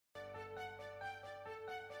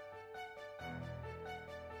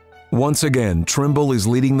Once again, Trimble is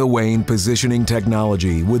leading the way in positioning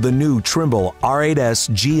technology with the new Trimble R8s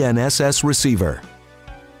GNSS receiver.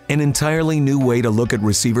 An entirely new way to look at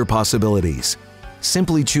receiver possibilities.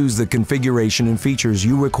 Simply choose the configuration and features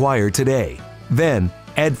you require today. Then,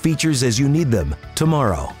 add features as you need them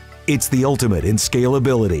tomorrow. It's the ultimate in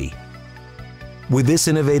scalability. With this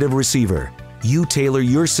innovative receiver, you tailor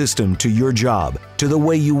your system to your job, to the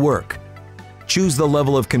way you work. Choose the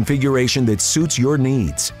level of configuration that suits your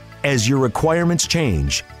needs. As your requirements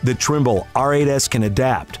change, the Trimble R8s can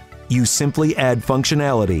adapt. You simply add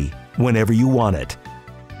functionality whenever you want it.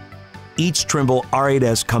 Each Trimble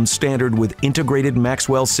R8s comes standard with integrated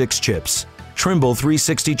Maxwell 6 chips, Trimble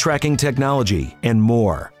 360 tracking technology, and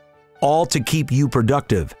more. All to keep you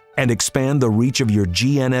productive and expand the reach of your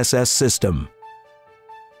GNSS system.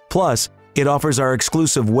 Plus, it offers our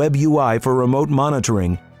exclusive web UI for remote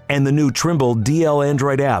monitoring and the new Trimble DL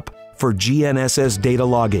Android app for GNSS data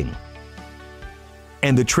logging.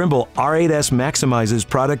 And the Trimble R8s maximizes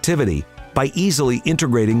productivity by easily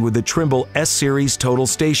integrating with the Trimble S-Series total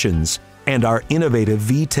stations and our innovative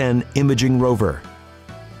V10 imaging rover.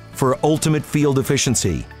 For ultimate field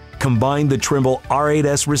efficiency, combine the Trimble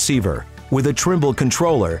R8s receiver with a Trimble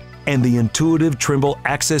controller and the intuitive Trimble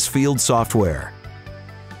Access Field software.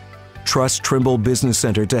 Trust Trimble Business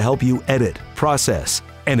Center to help you edit, process,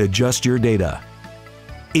 and adjust your data.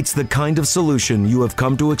 It's the kind of solution you have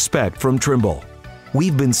come to expect from Trimble.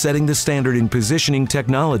 We've been setting the standard in positioning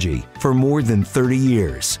technology for more than 30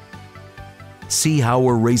 years. See how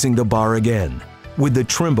we're raising the bar again with the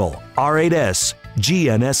Trimble R8s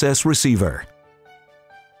GNSS receiver.